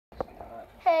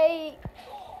Hey,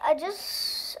 I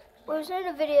just was in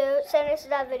a video, sent us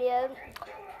that video.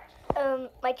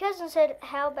 My cousin said,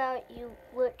 how about you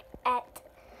look at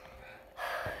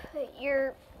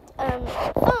your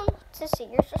phone to see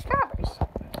your subscribers?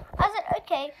 I said,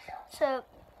 okay. So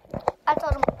I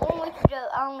told him 1 week ago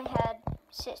I only had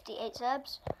 68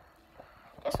 subs.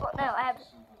 Guess what? Now I have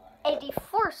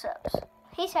 84 subs.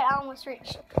 He said I almost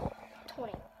reached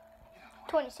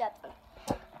 27.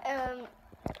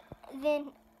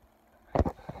 Then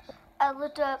I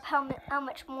looked up how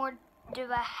much more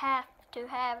do I have to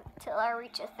have till I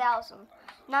reach 1,000.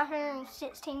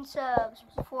 916 subs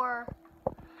before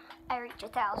I reach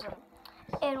 1,000.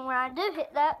 And when I do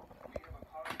hit that,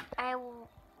 I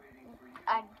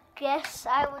guess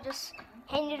I will just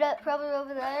hang it up probably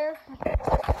over there.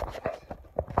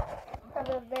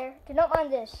 Probably over there. Do not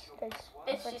mind this.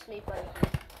 It's just me putting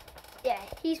it. Yeah,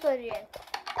 he's putting it in.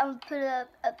 I'm going to put it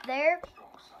up there.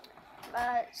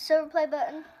 Silver play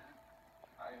button.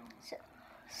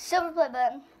 Silver play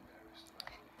button.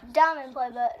 Diamond play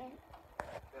button.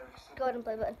 Golden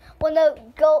play button. Well, no,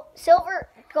 silver,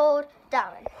 gold,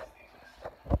 diamond.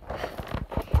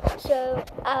 So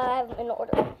I have them in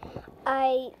order.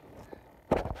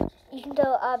 You can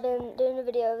tell I've been doing a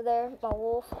video over there. My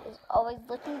wolf is always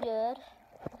looking good.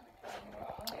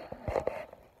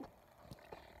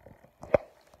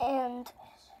 And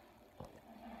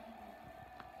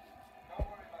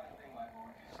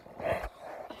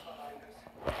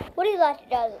what do you like it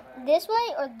does? This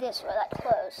way or this way, like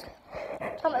closed?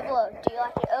 Comment below. Do you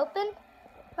like it open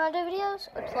when I do videos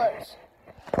or closed?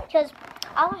 Because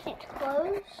I like it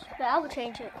closed, but I will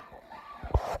change it.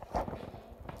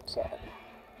 So,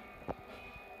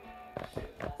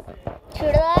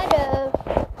 should I do?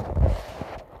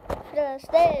 Should I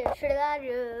stay? Should I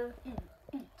do?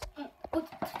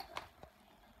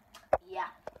 Yeah.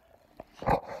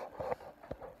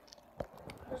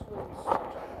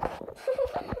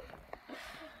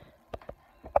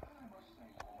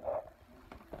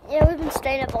 Yeah, we've been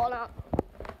staying up all night.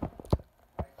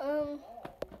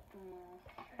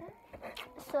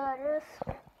 So I just,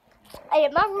 hey,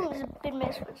 my room has been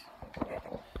messed with.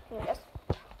 Yes.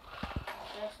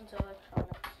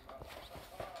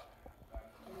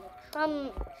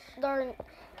 Learning.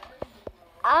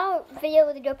 I'll video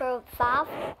with the GoPro 5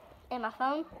 in my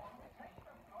phone.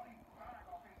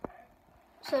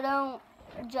 So don't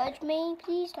judge me,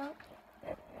 please don't.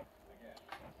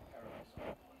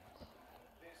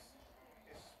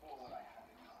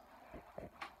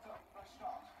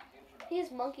 He has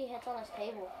monkey heads on his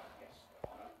table.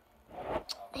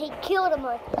 He killed a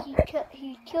monkey.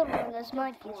 He killed one of those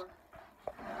monkeys.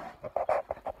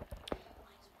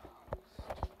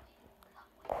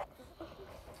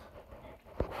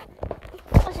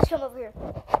 Let's just come over here.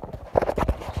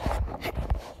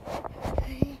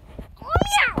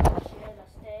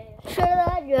 Should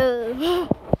I go?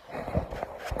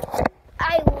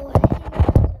 I will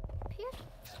up here.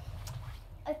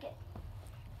 Okay.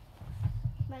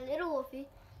 My little wolfie.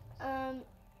 I'm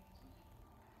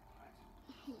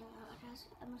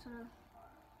just gonna.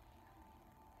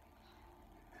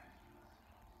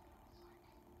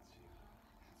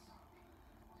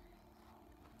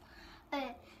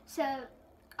 Okay, so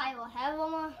I will have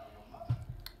on my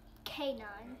K9.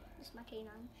 This is my K9.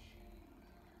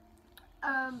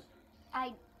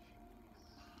 I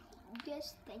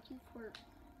guess thank you for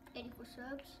 84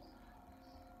 subs.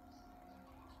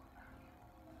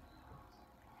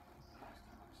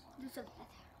 Do something like that.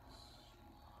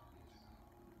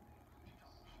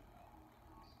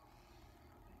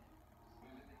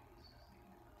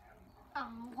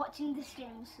 Watching this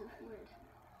game is so weird.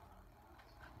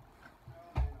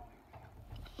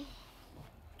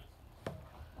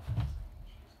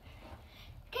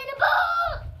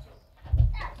 Cannonball!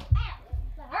 Ow,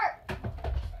 that hurt.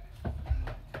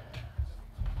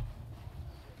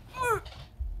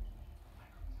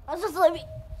 Let's just leave me.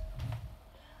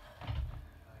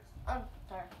 I'm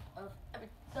tired of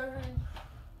everything.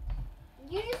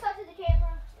 You just talk to the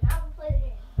camera and I will play the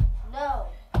game. No.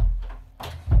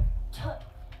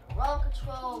 Wrong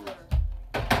controller.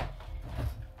 Just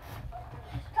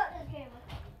talk to the camera.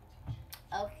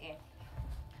 Okay.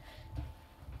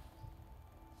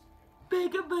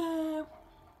 Bigger bam.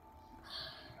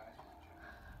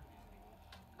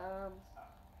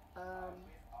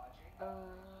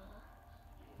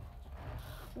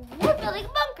 We're building a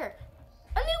bunker.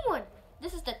 A new one.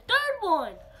 This is the third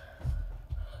one.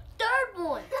 Third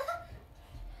one.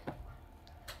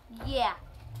 Yeah.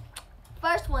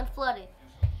 First one flooded.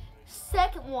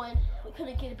 Second one, we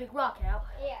couldn't get a big rock out.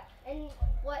 Yeah, and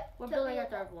what? We're building our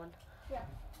third one. Yeah.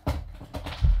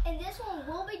 And this one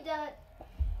will be done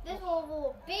This one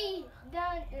will be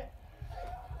done.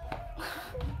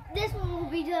 This one will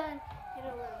be done in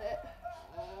a little bit.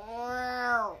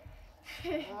 Wow.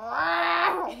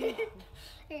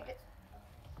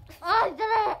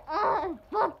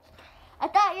 I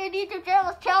thought your YouTube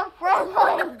channel was child friendly. I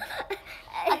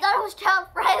thought it was child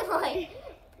friendly.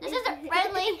 This isn't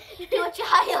friendly to a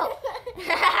child.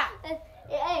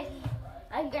 Hey,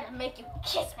 I'm gonna make you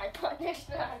kiss my butt next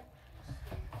time.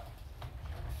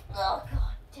 Oh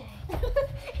god dang.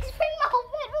 he's bringing my whole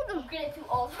bed with him. I'm getting too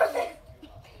old for this.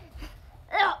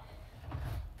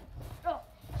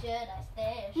 Should I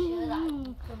stay or should I?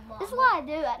 Come on. This is what I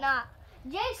do at night.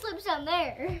 Jay sleeps down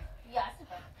there, Yes.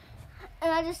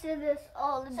 and I just do this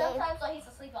all the day. Sometimes while he's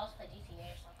asleep, I'll just play GTA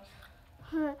or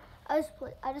something.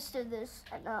 I just do this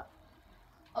at night.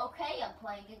 Okay, I'm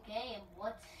playing a game.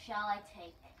 What shall I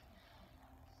take?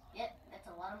 Yep, that's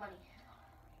a lot of money.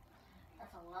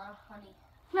 That's a lot of honey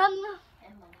No.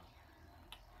 and money.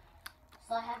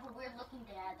 So I have a weird looking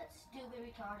dad that's stupid,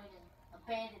 retarded, and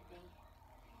abandoned me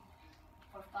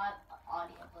for 5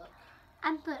 audiobook.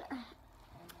 I'm good.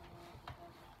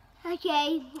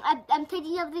 Okay, I'm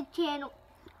taking up the channel.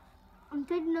 I'm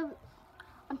taking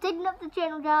up the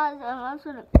channel, guys. I'm just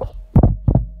gonna die.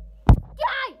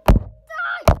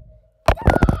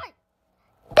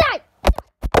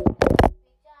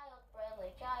 Child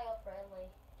friendly, child friendly,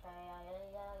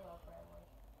 child friendly.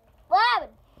 What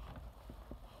happened?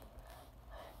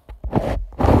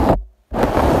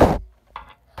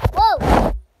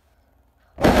 Whoa!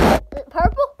 Is it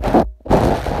purple?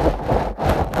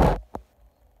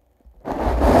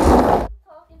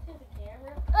 Talking to the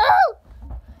camera. Oh!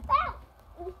 Ow!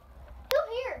 Come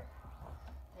here.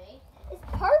 Me? It's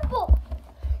purple.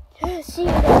 See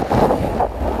you there.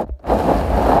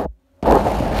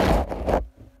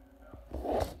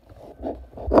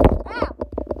 Ow!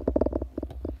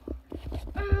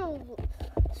 Ow!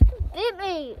 Bit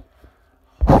me.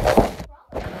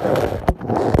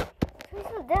 Who's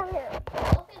down here?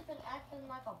 Logan's been acting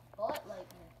like a butt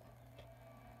lately.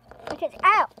 Okay,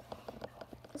 ow!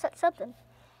 Is that something?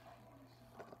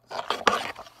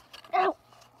 Ow!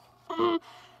 Should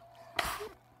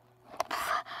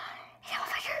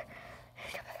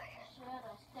I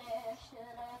stay?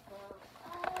 Should I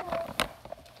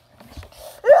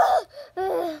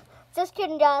go? Just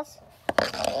kidding, guys.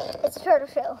 It's a turtle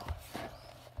shell.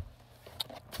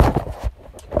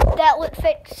 That would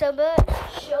fix so much.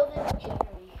 Show them Jerry.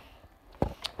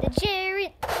 The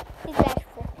Jerry is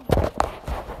bashful.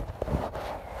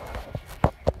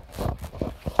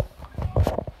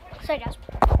 Sorry, guys.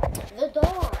 The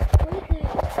door. Quickly.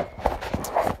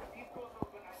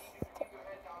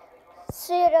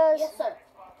 See you guys Yes, sir.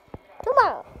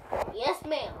 tomorrow. Yes,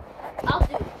 ma'am. I'll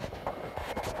do it.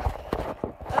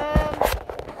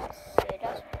 See you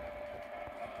guys.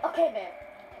 Okay, ma'am.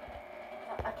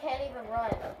 I can't even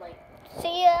run. Like.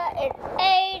 See ya in